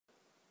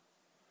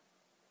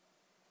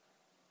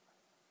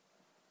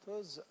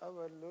because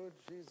our Lord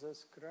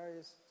Jesus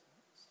Christ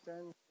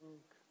standing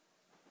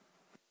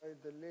by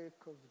the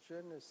lake of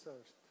Gennesaret,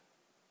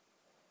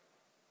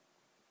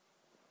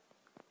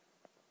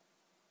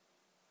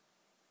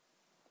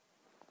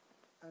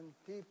 and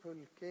people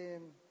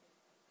came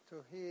to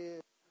hear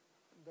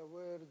the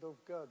word of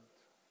God.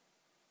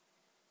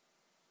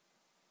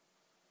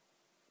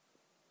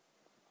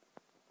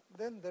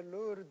 Then the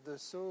Lord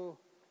saw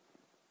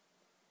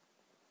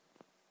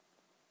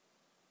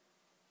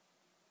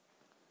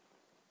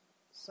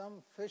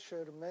some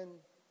fishermen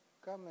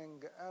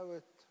coming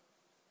out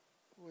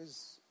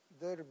with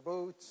their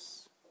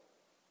boats,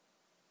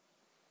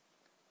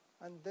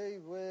 and they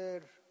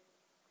were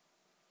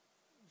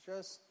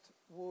just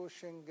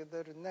washing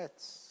their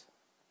nets.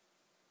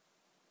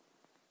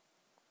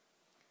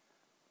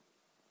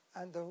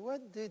 And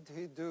what did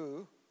he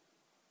do?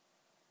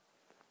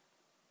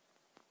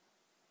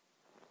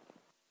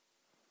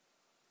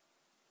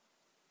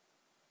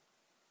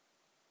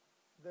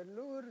 The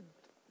Lord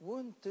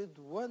wanted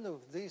one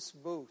of these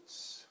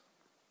boats.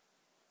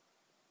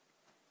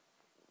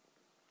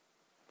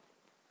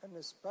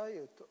 In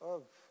spite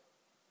of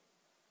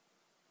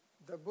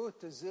the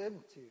boat is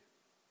empty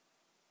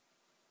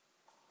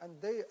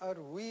and they are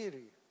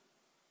weary.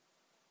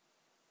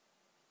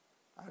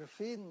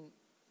 Arfin,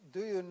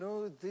 do you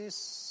know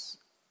this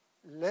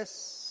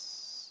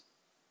less?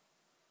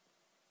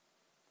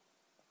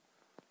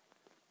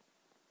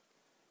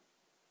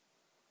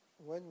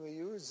 When we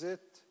use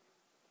it,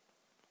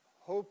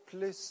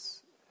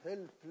 hopeless,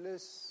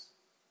 helpless,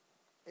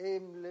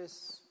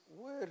 aimless,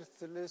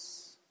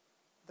 worthless,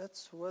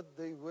 that's what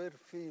they were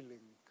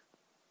feeling.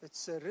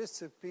 It's a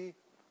recipe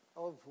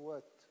of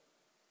what?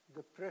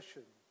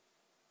 Depression.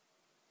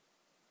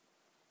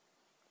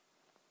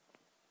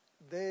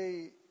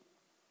 They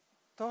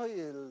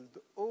toiled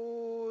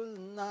all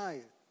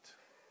night,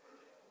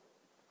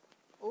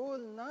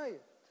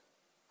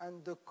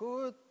 and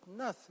caught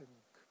nothing.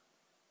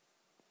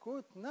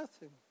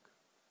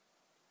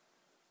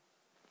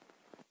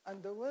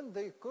 And when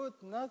they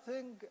caught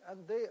nothing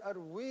and they are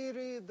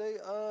weary, they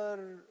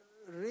are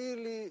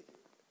really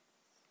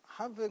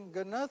having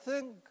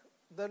nothing,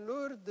 the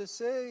Lord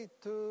say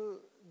to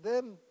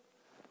them,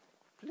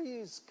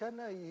 please,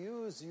 can I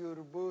use your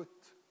boat?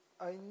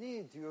 I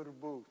need your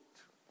boat.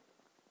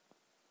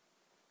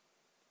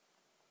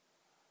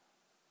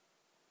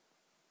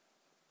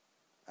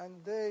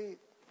 And they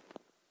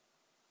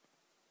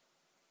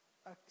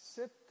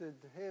accepted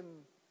him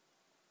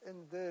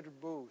in their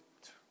boat.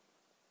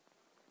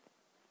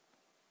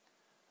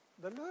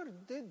 The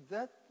Lord did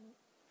that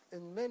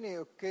in many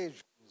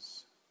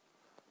occasions.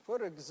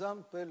 For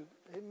example,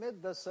 he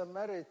met the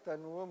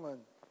Samaritan woman.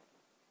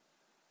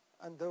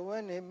 And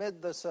when he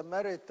met the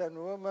Samaritan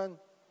woman,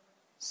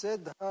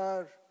 said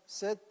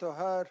to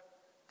her,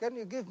 can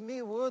you give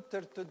me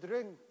water to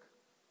drink?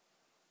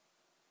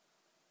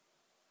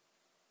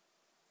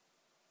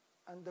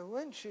 And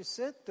when she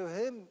said to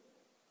him,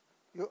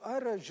 you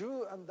are a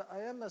Jew and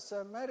I am a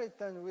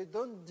Samaritan, we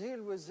don't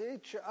deal with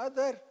each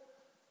other.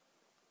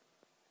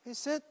 He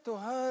said to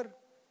her,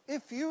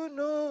 if you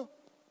know,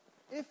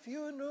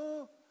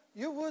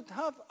 you would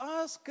have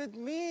asked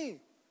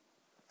me,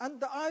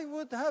 and I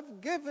would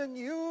have given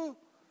you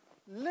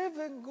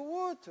living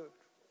water.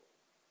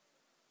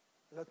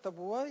 But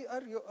why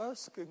are you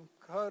asking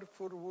her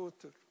for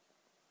water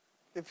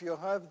if you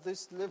have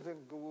this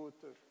living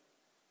water?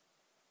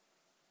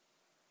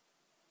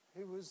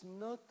 He was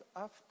not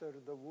after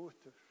the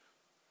water.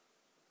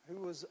 He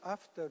was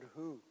after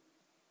who?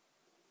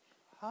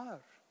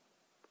 Her.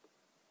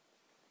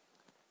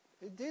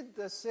 He did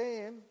the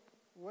same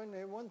when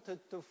he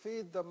wanted to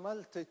feed the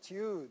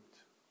multitude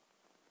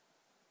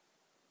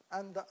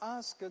and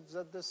asked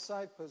the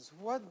disciples,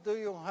 what do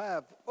you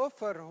have?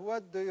 Offer,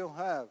 what do you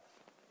have?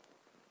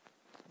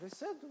 They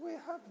said, we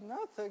have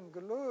nothing,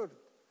 Lord.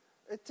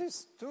 It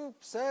is 2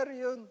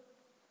 psarion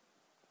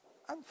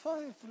and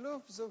 5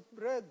 loaves of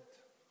bread.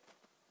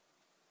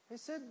 He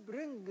said,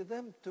 bring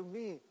them to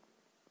me.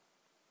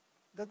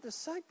 The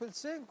disciples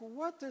saying,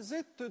 what is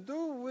it to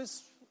do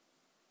with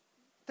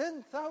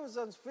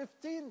 10,000,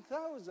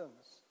 15,000?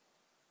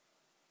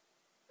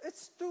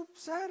 It's 2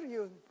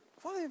 psarion,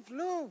 5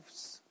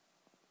 loaves.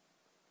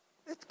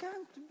 It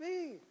can't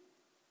be.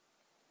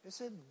 He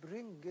said,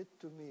 bring it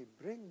to me,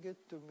 bring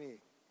it to me.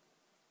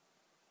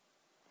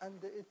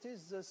 And it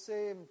is the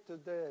same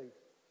today.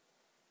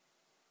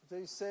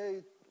 They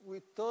say,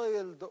 we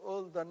toiled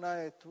all the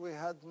night, we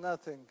had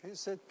nothing. He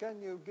said, can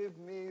you give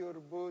me your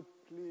boat,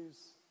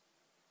 please?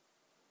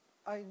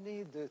 I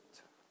need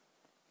it.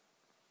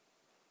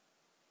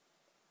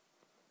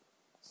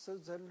 So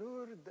the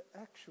Lord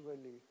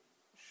actually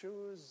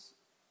shows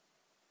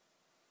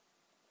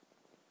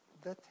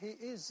that he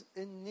is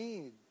in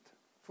need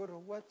for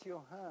what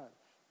you have.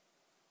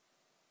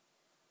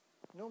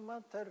 No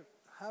matter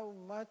how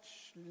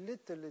much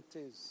little it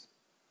is,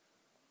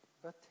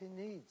 but he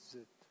needs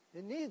it.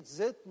 He needs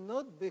it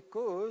not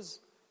because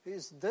he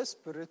is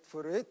desperate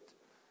for it.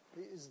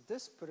 He is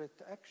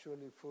desperate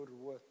actually for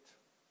what?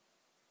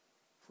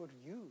 For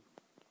you.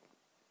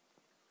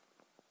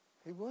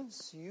 He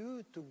wants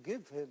you to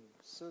give him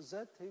so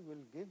that he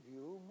will give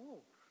you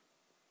more.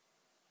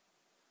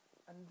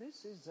 And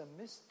this is a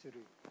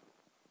mystery.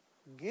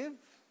 Give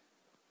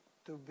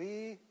to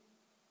be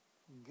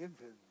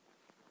given.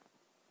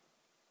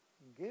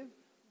 Give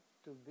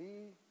to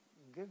be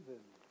given.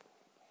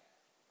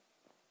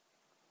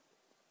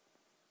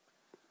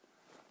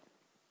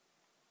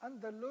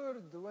 And the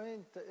Lord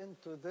went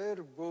into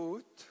their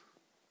boat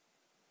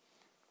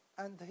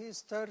and he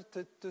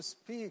started to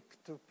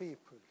speak to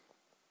people.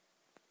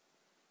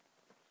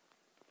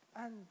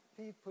 And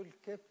people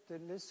kept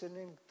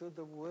listening to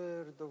the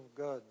word of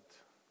God.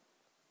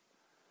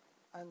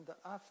 And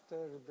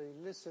after they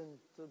listened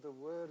to the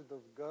word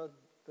of God,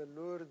 the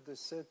Lord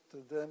said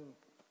to them,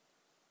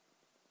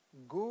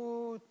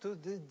 "Go to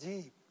the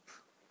deep.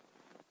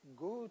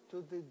 Go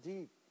to the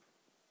deep.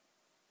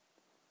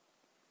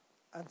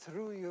 And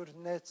throw your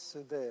nets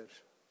there."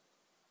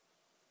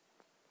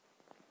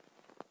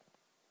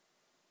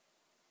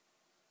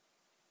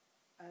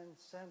 And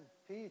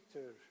St.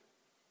 Peter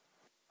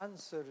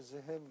answers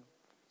him,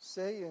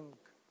 saying,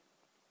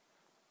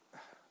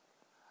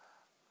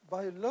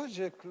 "By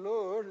logic,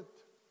 Lord,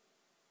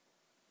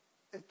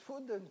 it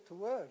wouldn't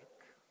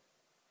work.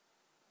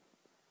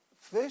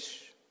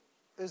 Fish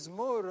is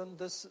more on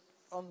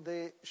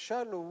the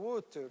shallow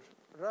water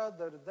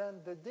rather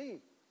than the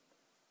deep.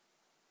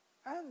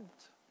 And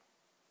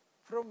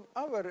from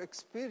our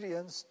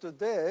experience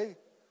today,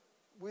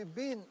 we've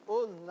been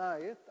all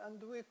night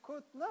and we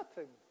caught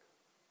nothing.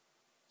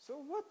 So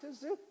what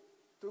is it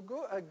to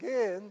go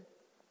again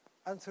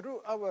and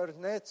throw our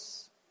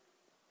nets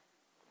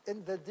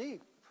in the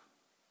deep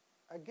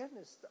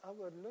against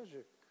our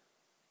logic?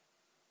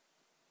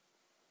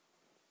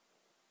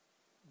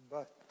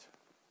 But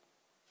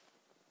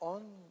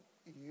on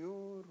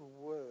your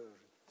word,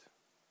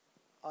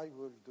 I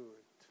will do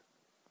it.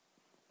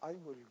 I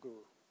will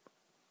go."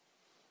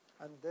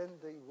 And then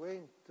they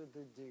went to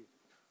the deep.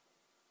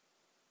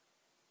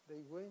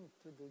 They went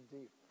to the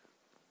deep.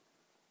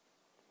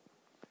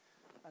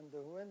 And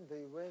when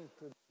they went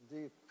to the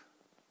deep,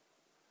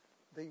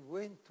 they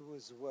went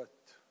with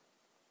what?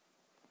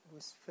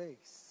 With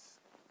faith.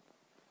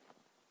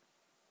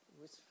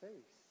 With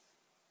faith.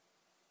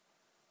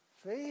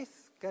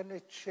 Faith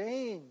can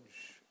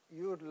change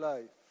your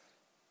life.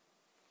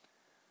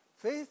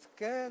 Faith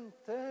can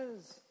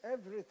turn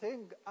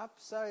everything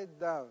upside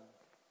down.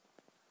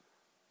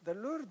 The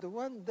Lord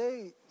one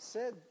day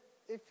said,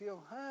 if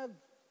you have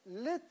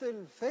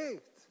little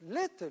faith,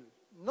 little,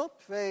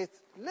 not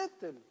faith,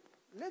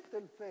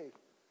 little faith,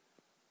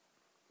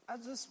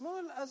 as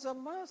small as a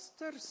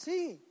mustard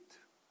seed,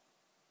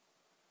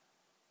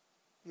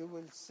 you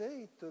will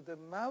say to the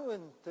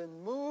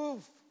mountain,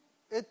 "Move,"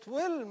 it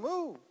will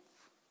move.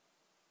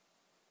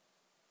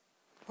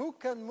 Who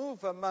can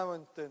move a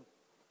mountain?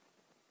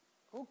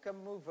 Who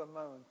can move a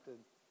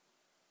mountain?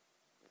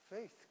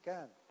 Faith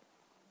can.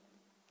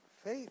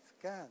 Faith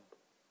can.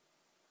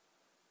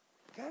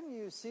 Can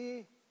you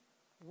see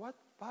what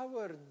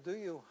power do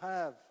you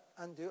have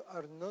and you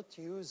are not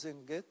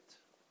using it?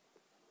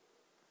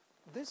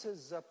 This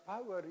is the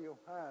power you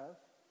have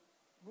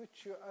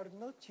which you are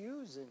not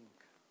using.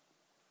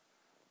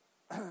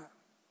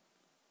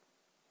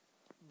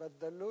 But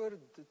the Lord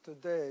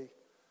today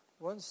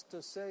wants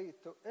to say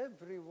to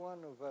every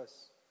one of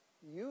us,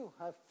 you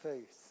have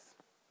faith.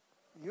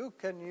 You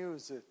can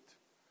use it.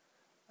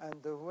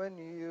 And when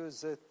you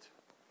use it,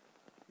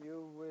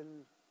 you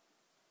will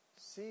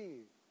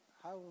see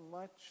how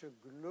much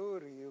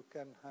glory you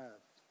can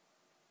have.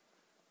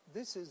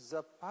 This is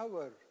the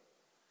power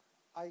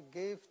I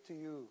gave to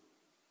you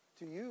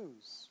to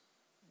use,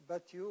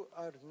 but you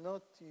are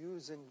not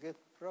using it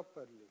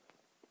properly.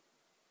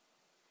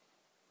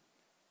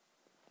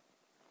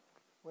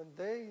 When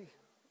they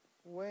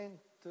went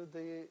to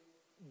the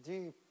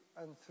deep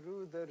and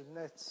threw their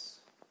nets,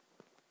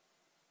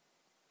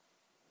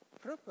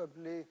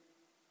 probably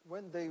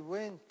when they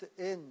went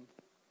in,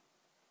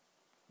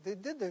 they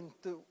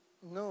didn't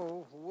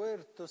know where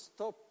to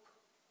stop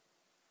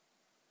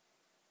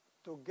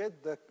to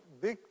get the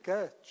big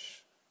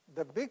catch.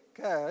 The big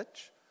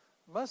catch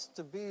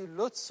must be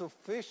lots of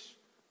fish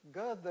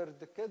gathered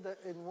together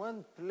in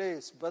one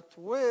place. But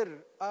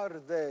where are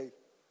they?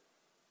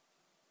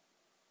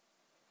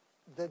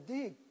 The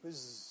deep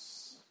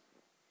is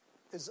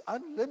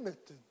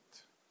unlimited.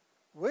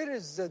 Where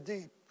is the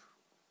deep?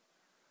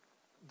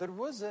 There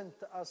wasn't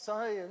a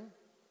sign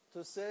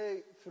to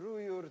say, throw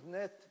your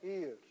net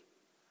here.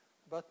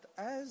 But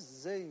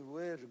as they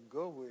were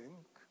going,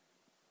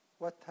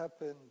 what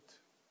happened?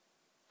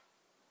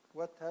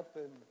 What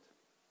happened?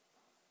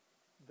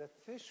 The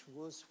fish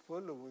was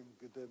following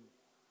them.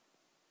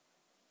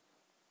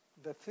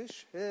 The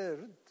fish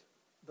heard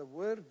the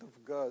word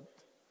of God.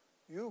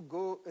 You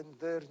go in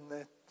their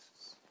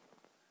nets.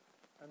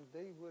 And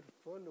they were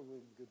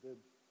following them.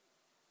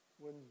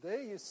 When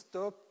they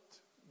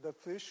stopped, the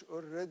fish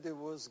already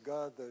was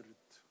gathered.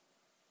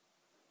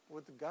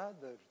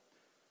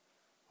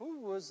 Who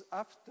was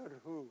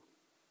after who?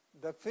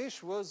 The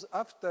fish was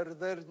after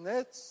their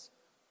nets,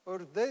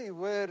 or they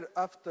were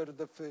after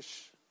the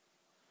fish?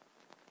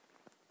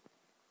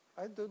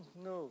 I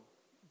don't know,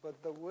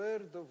 but the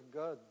Word of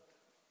God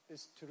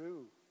is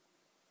true.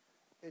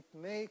 It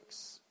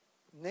makes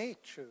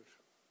nature,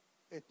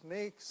 it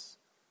makes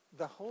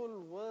the whole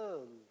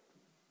world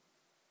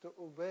to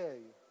obey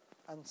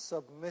and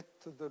submit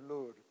to the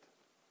Lord.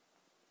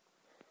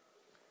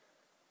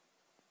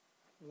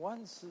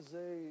 Once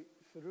they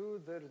threw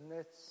their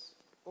nets,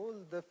 all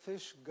the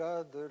fish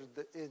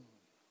gathered in.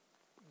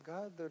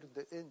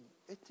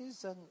 It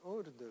is an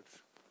order.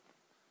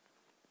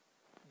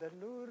 The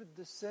Lord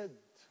said,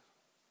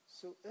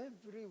 so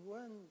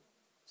everyone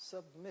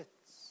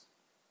submits.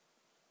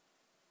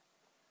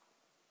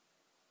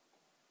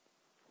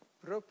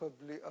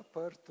 Probably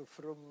apart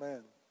from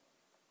man.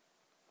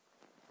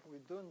 We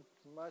don't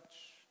much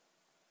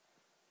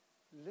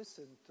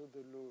listen to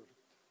the Lord.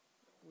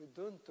 We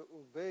don't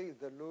obey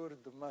the Lord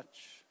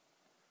much.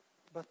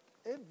 But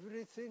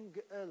everything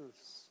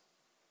else,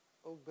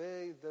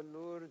 obey the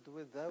Lord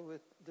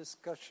without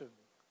discussion.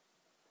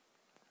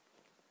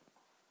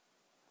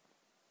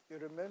 You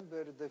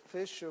remember the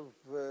fish of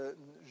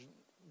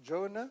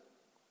Jonah?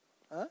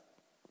 Huh?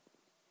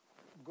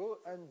 Go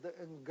and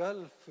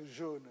engulf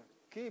Jonah.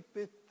 Keep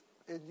it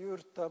in your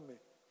tummy.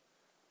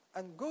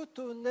 And go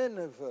to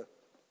Nineveh.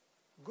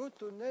 Go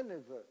to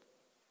Nineveh.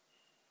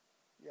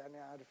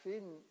 يعني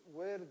عارفين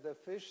where the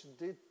fish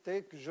did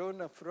take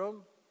Jonah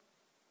from?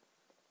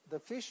 The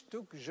fish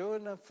took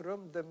Jonah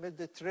from the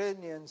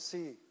Mediterranean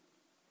Sea,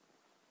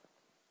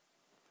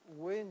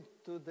 went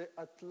to the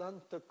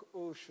Atlantic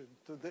Ocean,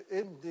 to the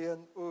Indian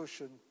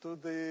Ocean, to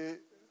the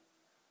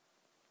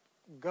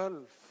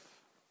Gulf,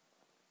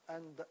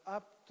 and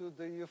up to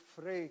the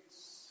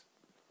Euphrates.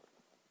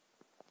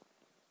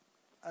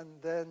 And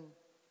then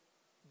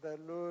the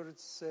Lord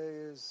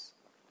says,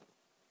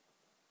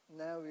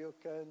 now you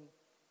can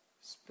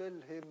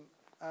spill him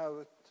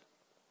out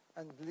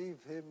and leave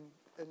him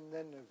in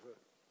Nineveh.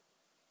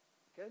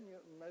 Can you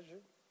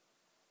imagine?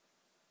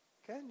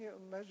 Can you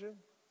imagine?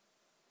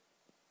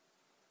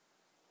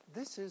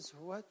 This is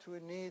what we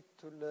need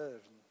to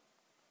learn.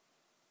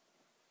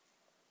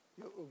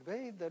 You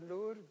obey the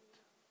Lord,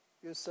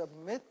 you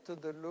submit to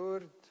the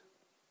Lord,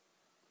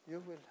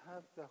 you will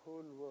have the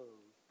whole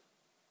world.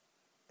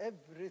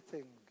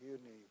 Everything you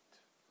need.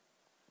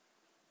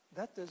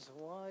 That is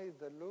why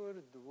the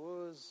Lord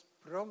was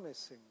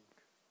promising.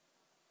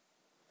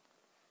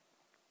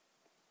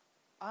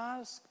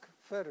 Ask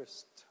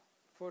first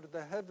for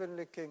the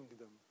heavenly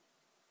kingdom.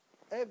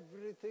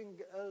 Everything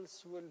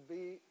else will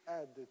be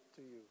added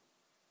to you,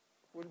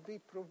 will be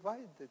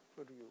provided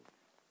for you.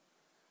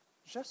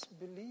 Just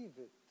believe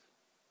it,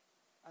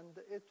 and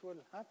it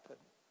will happen.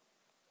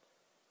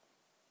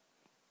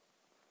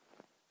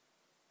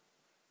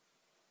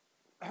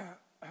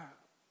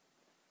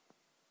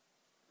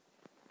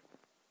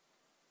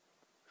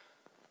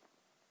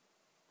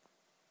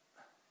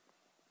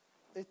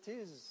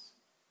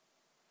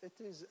 It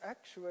is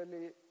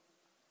actually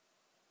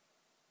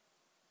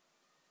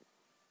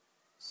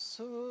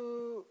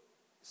so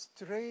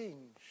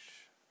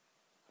strange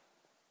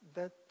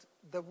that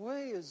the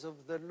ways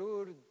of the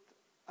Lord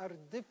are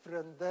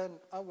different than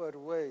our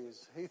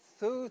ways. His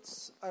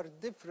thoughts are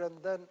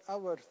different than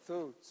our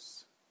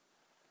thoughts.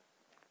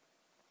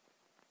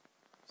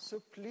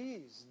 So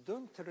please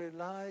don't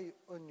rely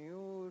on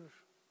your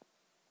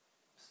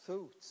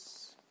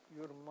thoughts,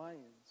 your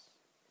minds.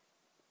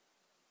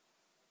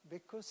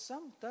 Because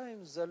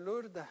sometimes the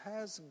Lord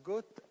has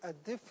got a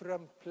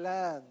different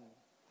plan,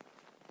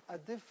 a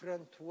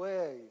different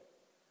way,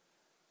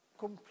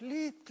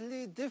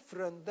 completely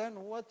different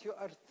than what you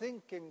are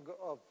thinking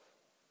of,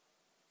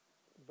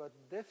 but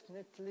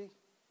definitely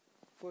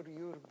for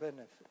your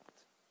benefit.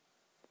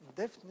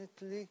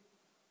 Definitely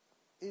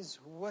is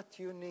what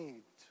you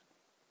need.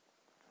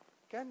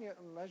 Can you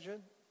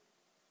imagine?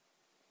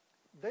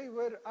 They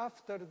were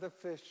after the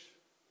fish.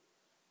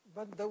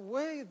 But the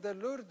way the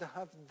Lord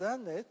have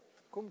done it,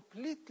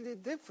 completely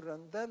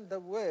different than the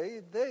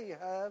way they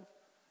have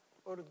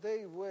or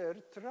they were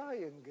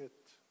trying it.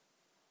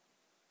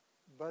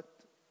 But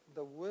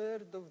the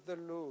word of the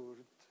Lord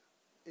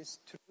is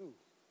true.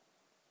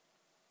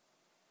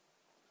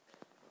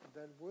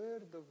 The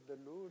word of the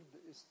Lord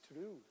is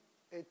true.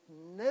 It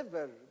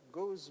never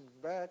goes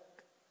back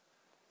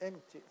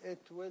empty.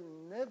 It will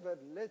never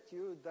let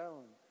you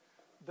down.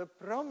 The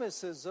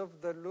promises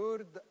of the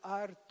Lord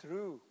are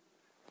true.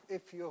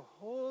 If you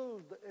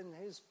hold in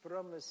His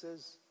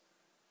promises,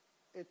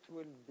 it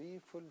will be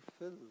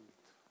fulfilled.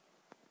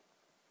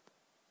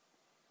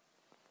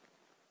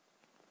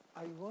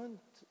 I want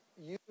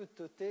you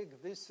to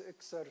take this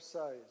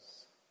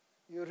exercise.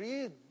 You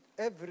read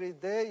every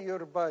day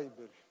your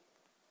Bible,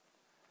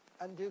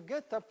 and you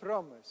get a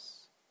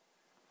promise,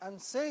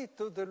 and say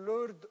to the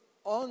Lord,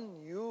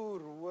 on your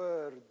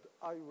word,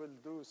 I will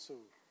do so.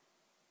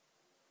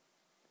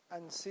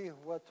 And see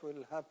what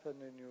will happen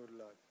in your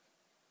life.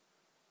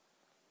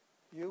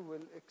 You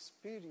will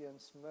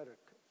experience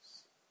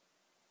miracles.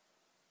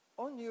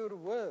 On your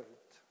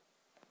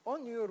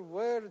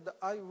word,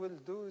 I will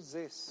do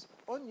this.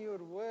 On your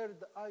word,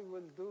 I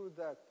will do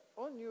that.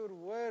 On your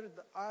word,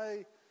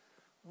 I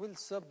will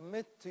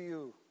submit to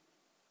you.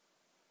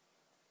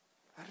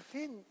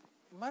 عارفين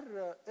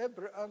مرة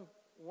Abraham,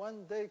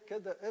 one day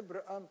كده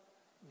Abraham,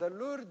 the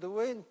Lord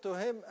went to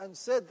him and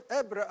said,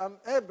 Abraham,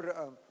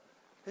 Abraham.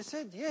 He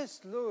said, yes,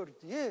 Lord,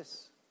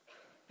 yes,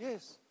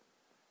 yes.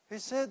 He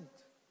said,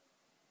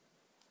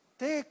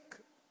 take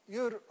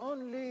your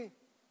only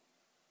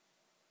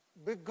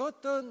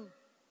begotten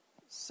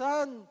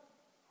son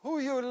who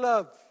you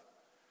love.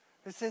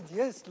 He said,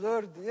 yes,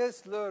 Lord,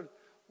 yes, Lord.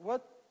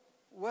 What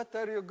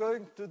are you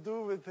going to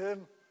do with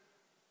him?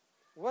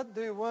 What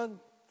do you want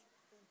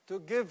to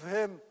give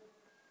him?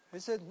 He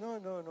said, no,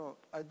 no, no.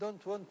 I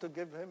don't want to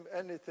give him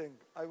anything.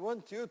 I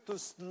want you to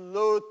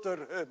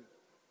slaughter him.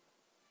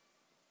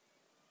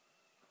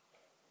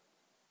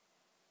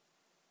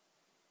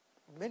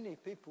 Many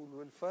people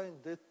will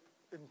find it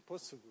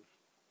impossible,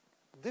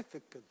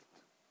 difficult.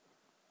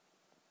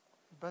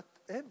 But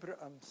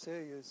Abraham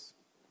says,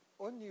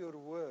 on your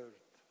word,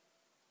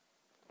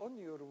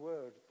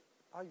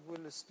 I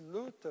will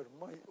slaughter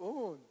my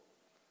own,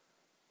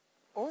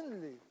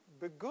 only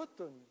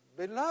begotten,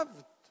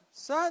 beloved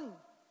son,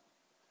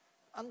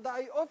 and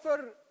I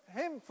offer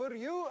him for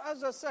you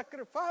as a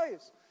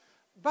sacrifice.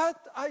 But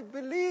I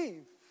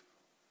believe,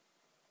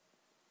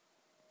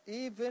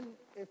 even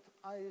if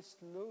I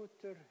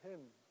slaughter him,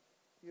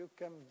 you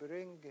can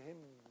bring him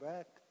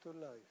back to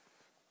life.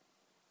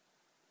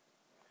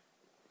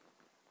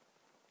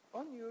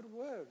 On your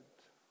word.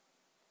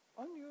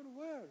 On your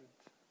word.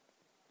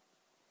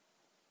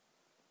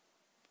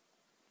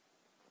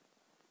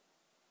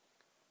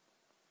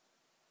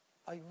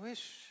 I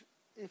wish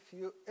if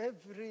you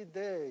every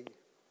day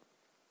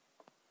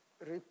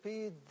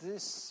repeat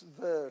this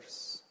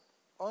verse,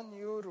 on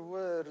your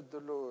word,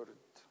 Lord,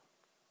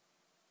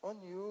 on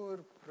your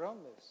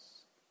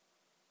promise,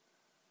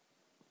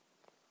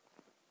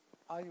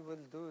 I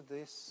will do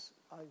this,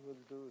 I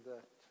will do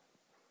that.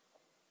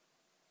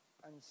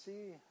 And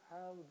see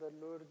how the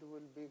Lord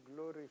will be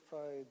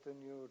glorified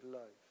in your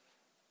life.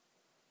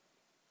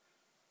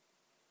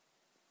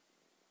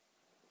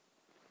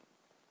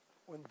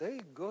 When they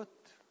got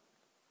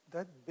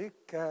that big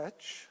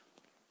catch,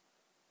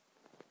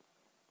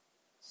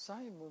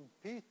 Simon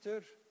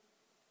Peter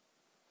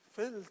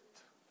felt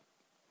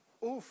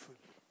awful.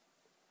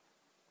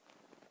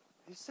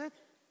 He said,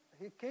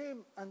 he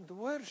came and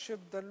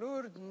worshipped the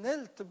Lord,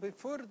 knelt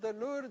before the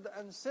Lord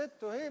and said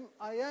to him,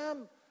 I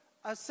am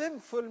a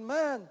sinful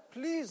man.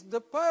 Please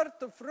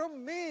depart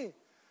from me.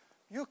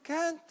 You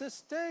can't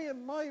stay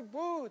in my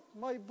boat.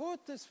 My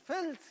boat is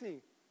filthy.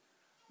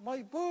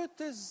 My boat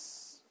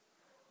is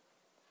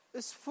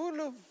full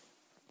of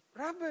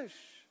rubbish.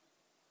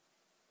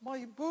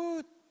 My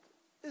boat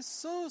is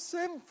so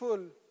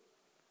sinful.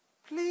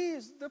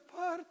 Please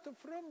depart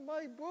from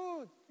my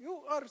boat. You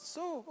are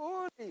so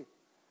holy.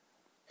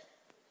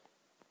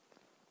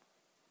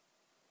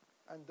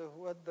 And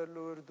what the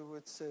Lord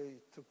would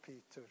say to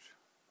Peter,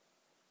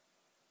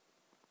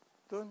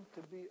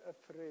 don't be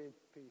afraid,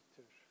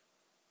 Peter.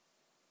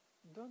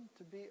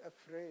 Don't be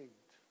afraid.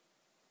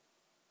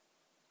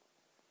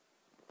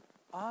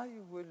 I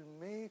will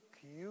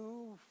make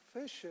you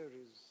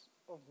fishers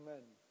of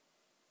men.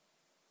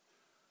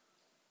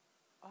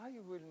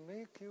 I will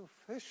make you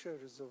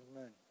fishers of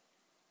men.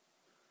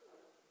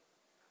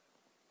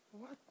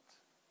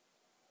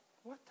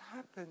 What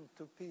happened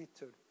to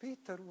Peter?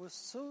 Peter was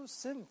so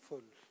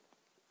sinful,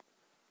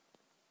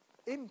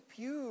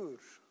 impure,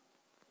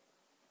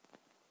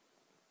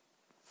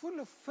 full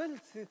of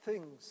filthy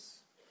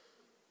things.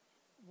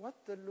 What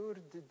the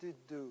Lord did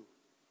do,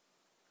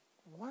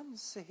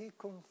 once he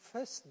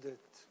confessed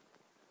it,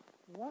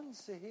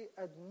 once he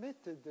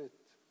admitted it,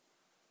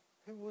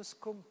 he was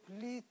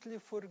completely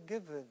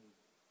forgiven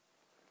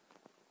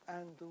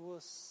and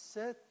was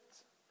set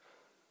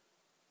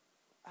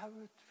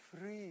out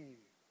free,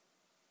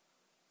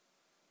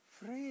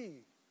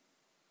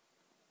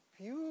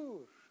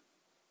 pure.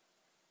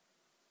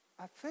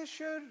 A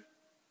fisher,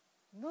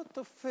 not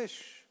of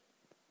fish,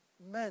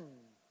 men,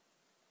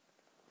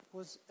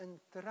 was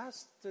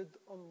entrusted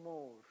on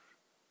more,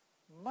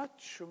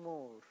 much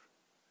more.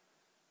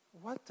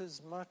 What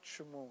is much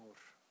more?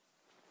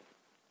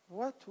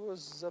 What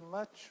was the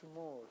much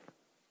more?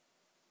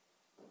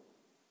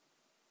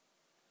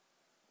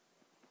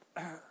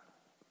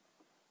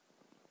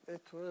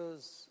 It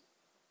was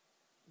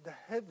the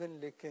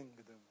heavenly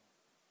kingdom.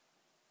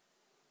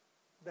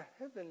 The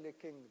heavenly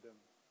kingdom.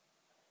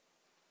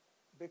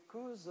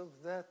 Because of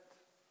that,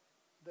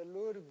 the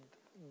Lord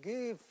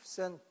gave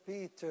St.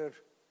 Peter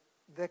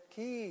the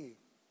keys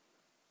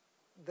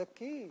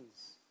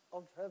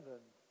of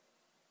heaven.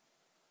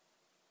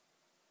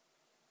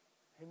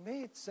 He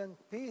made St.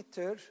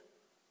 Peter,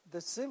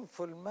 the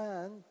sinful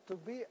man, to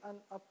be an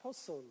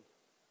apostle.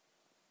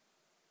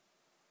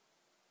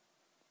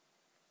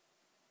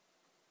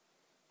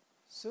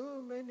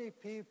 So many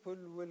people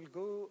will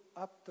go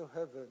up to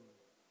heaven,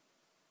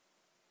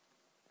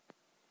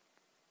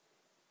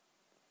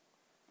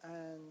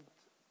 and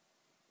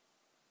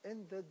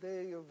in the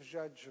day of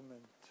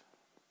judgment,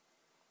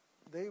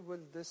 they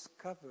will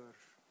discover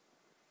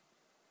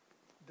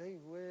they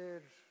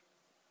were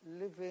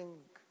living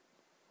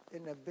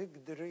in a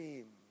big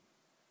dream.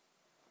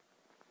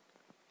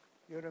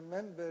 You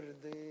remember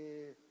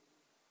the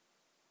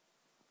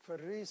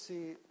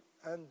Pharisee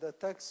and the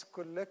tax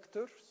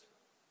collectors?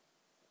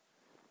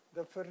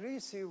 The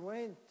Pharisee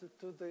went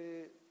to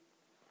the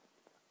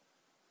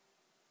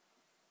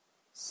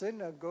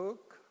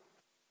synagogue,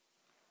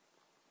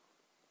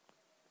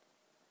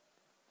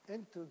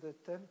 into the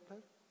temple,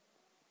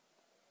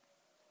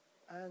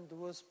 and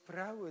was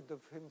proud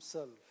of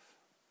himself.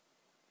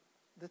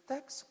 The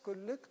tax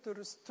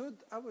collector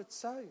stood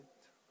outside,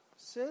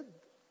 said,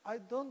 I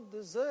don't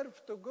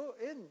deserve to go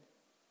in.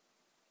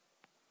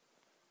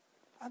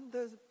 And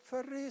the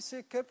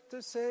Pharisee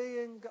kept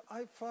saying,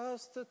 I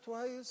fast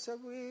twice a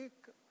week,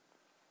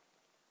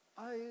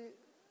 I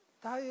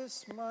tithe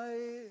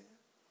my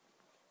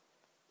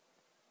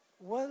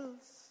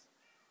wealth,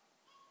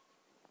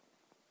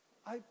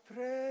 I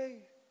pray,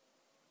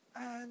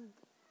 and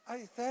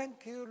I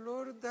thank you,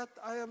 Lord, that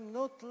I am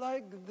not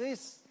like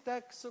this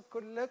tax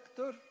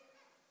collector.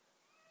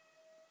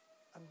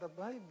 And the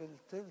Bible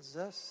tells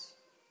us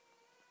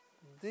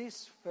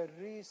this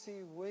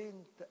Pharisee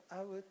went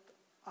out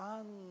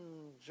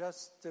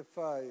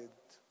unjustified.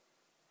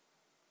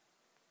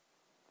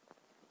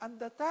 And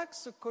the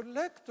tax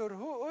collector,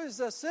 who is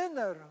a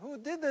sinner, who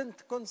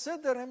didn't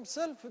consider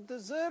himself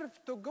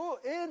deserved to go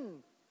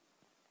in,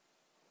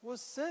 was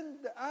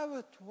sent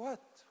out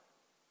what?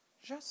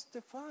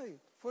 Justified,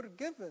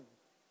 forgiven.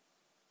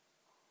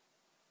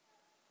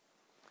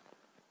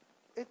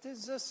 It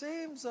is the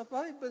same, the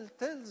Bible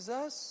tells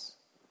us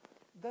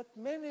that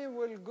many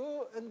will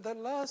go in the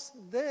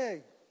last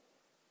day.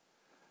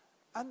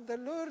 And the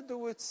Lord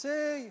would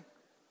say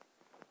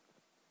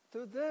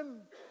to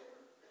them,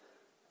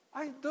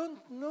 I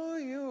don't know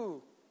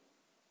you,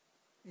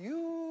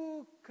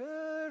 you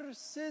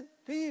cursed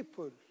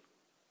people.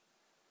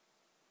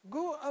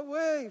 Go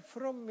away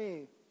from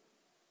me.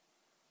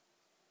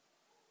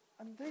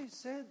 And they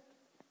said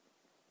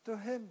to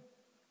him,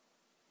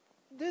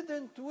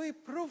 didn't we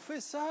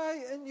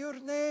prophesy in your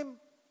name?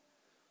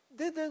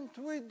 Didn't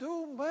we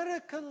do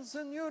miracles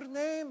in your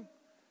name?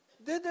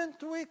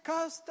 Didn't we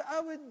cast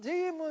out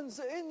demons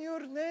in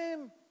your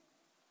name?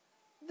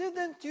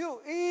 Didn't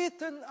you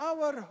eat in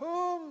our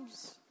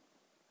homes?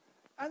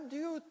 And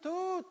you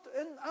taught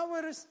in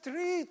our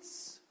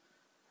streets?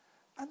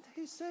 And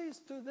he says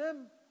to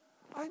them,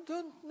 I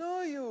don't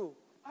know you.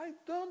 I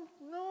don't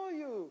know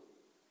you.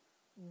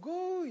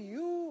 Go,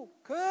 you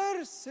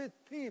cursed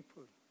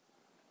people.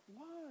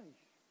 Why?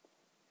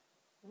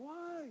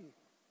 Why?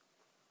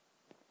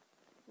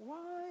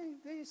 Why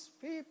these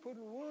people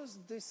was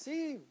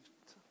deceived?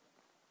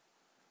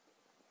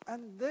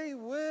 And they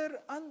were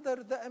under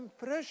the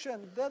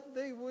impression that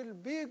they will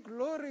be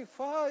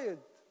glorified.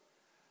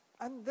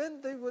 And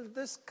then they will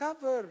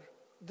discover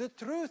the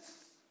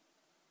truth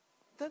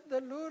that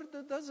the Lord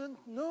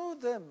doesn't know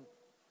them.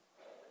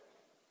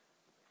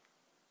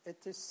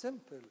 It is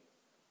simple.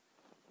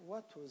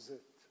 What was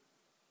it?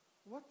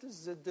 What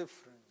is the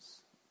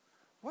difference?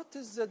 What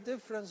is the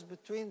difference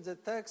between the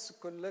tax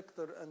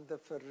collector and the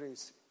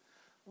Pharisee?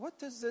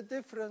 What is the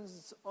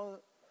difference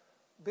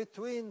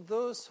between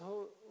those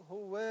who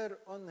were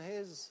on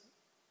his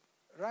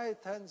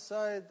right-hand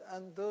side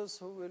and those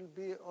who will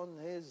be on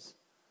his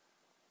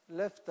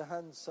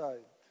left-hand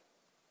side?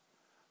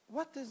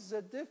 What is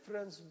the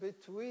difference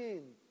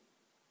between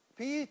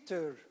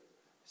Peter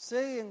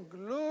saying,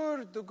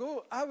 Lord,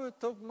 go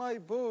out of my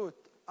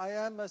boat, I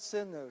am a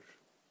sinner?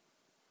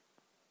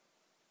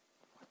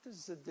 What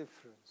is the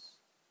difference?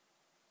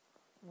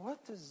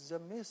 What is the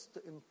most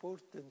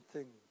important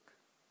thing?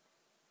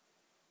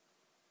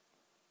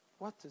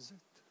 What is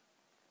it?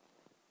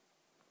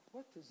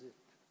 What is it?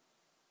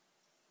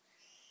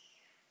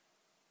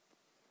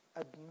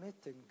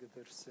 Admitting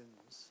their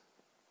sins,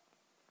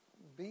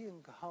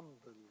 being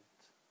humbled,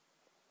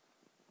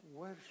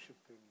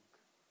 worshiping,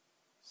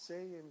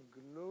 saying,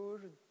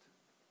 Lord,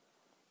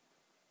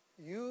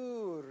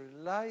 your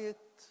light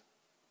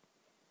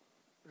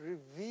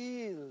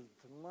revealed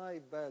my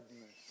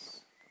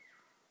badness,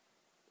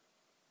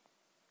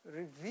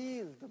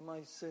 revealed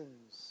my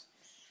sins.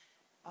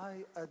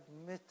 I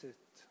admit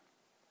it.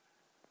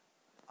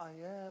 I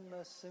am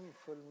a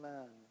sinful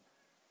man.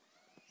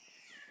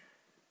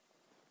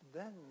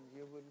 Then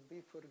you will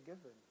be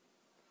forgiven.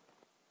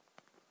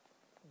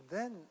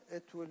 Then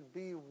it will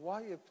be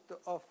wiped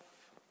off.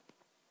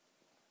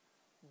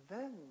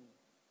 Then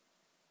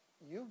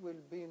you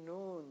will be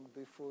known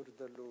before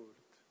the Lord.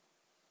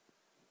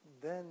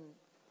 Then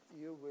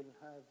you will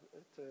have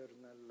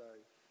eternal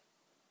life.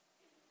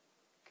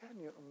 Can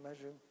you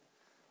imagine?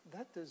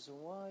 That is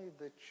why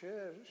the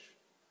church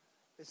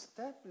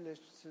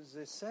established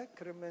the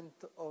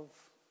sacrament of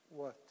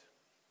what?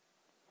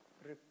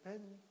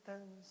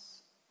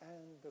 Repentance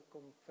and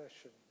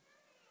confession.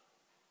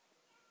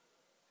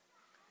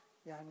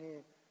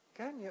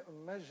 Can you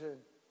imagine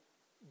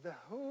the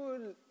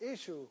whole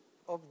issue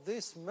of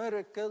this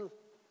miracle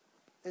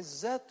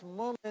is that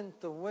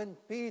moment when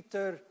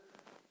Peter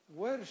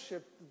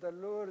worshipped the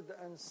Lord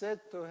and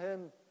said to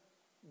him,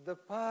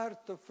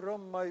 "Depart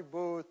from my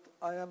boat,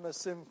 I am a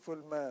sinful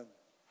man."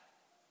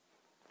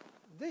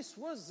 This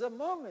was the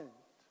moment.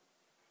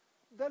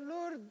 The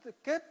Lord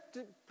kept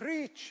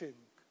preaching,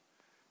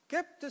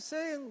 kept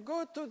saying,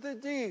 "Go to the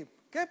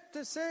deep,"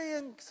 kept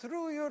saying,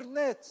 "Throw your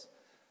nets."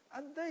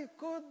 And they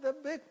caught the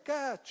big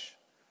catch.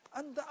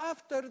 And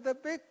after the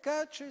big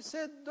catch, he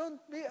said,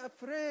 "Don't be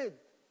afraid.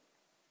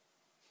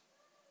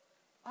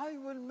 I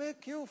will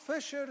make you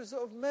fishers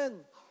of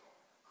men."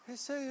 He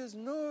says,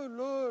 "No,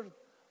 Lord,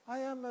 I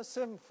am a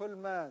sinful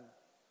man."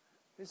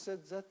 He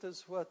said, "That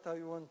is what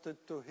I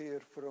wanted to hear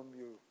from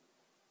you.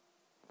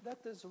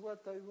 That is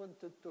what I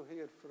wanted to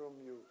hear from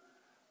you.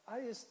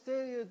 I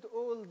stayed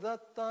all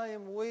that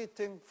time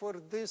waiting for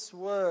this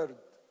word.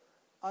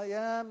 I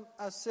am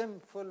a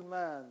sinful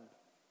man.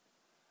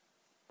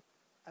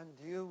 And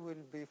you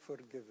will be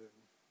forgiven.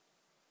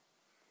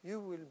 You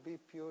will be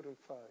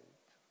purified.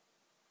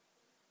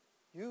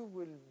 You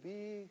will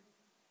be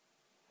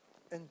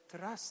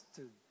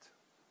entrusted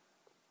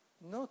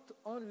not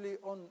only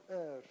on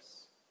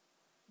earth,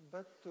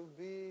 but to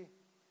be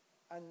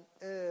an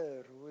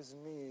heir with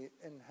me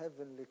in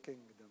heavenly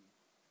kingdom."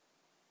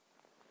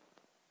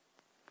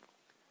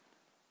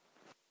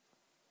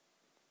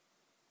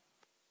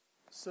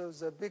 So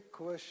the big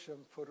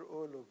question for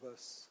all of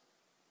us,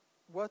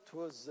 what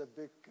was the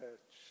big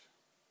catch?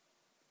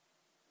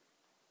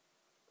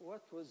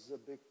 What was the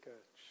big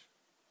catch?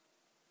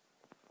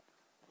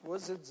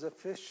 Was it the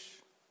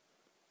fish?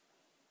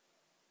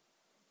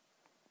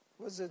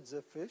 Was it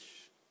the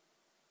fish?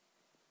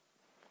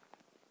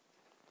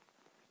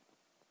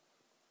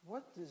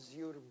 What is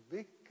your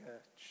big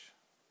catch?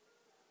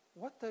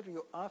 What are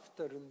you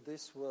after in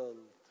this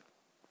world?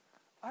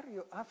 Are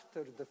you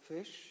after the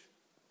fish?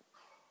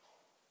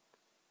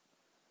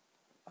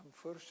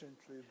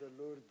 Unfortunately, the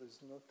Lord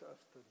is not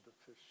after the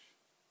fish.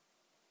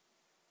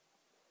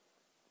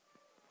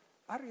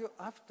 Are you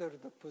after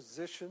the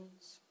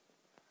positions?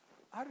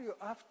 Are you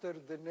after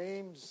the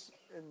names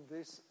in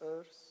this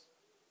earth,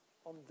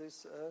 on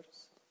this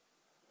earth?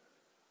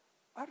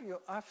 Are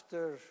you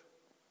after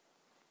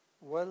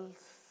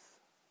wealth?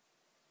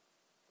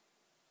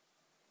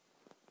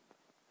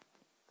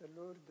 The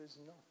Lord is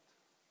not.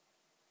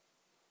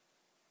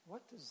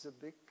 What is the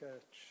big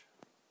catch?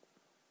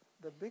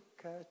 The big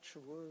catch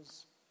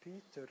was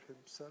Peter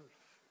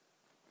himself.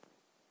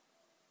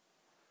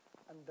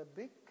 And the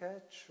big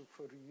catch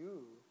for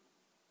you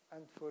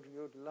and for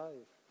your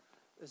life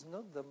is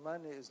not the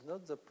money, is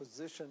not the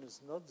position,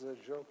 is not the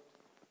job.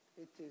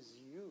 It is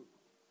you.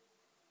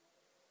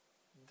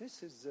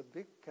 This is the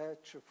big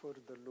catch for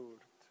the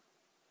Lord.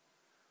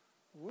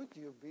 Would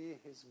you be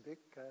his big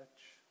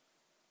catch?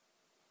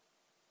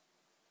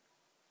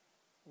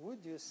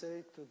 Would you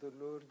say to the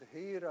Lord,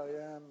 "Here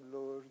I am,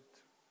 Lord.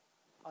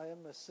 I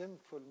am a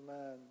sinful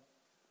man.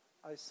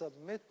 I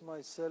submit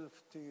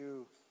myself to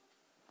you.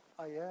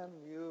 I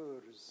am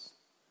yours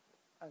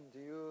and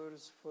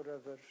yours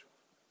forever."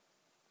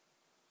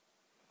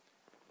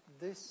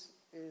 This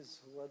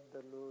is what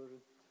the Lord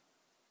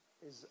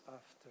is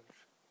after.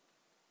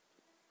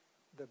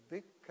 The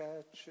big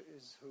catch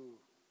is who?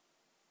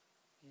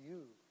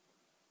 You,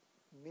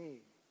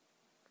 me,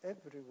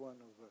 every one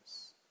of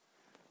us.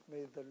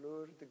 May the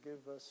Lord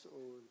give us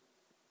all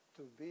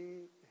to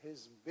be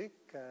his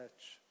big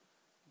catch.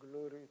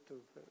 Glory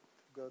to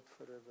God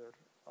forever.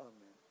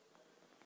 Amen.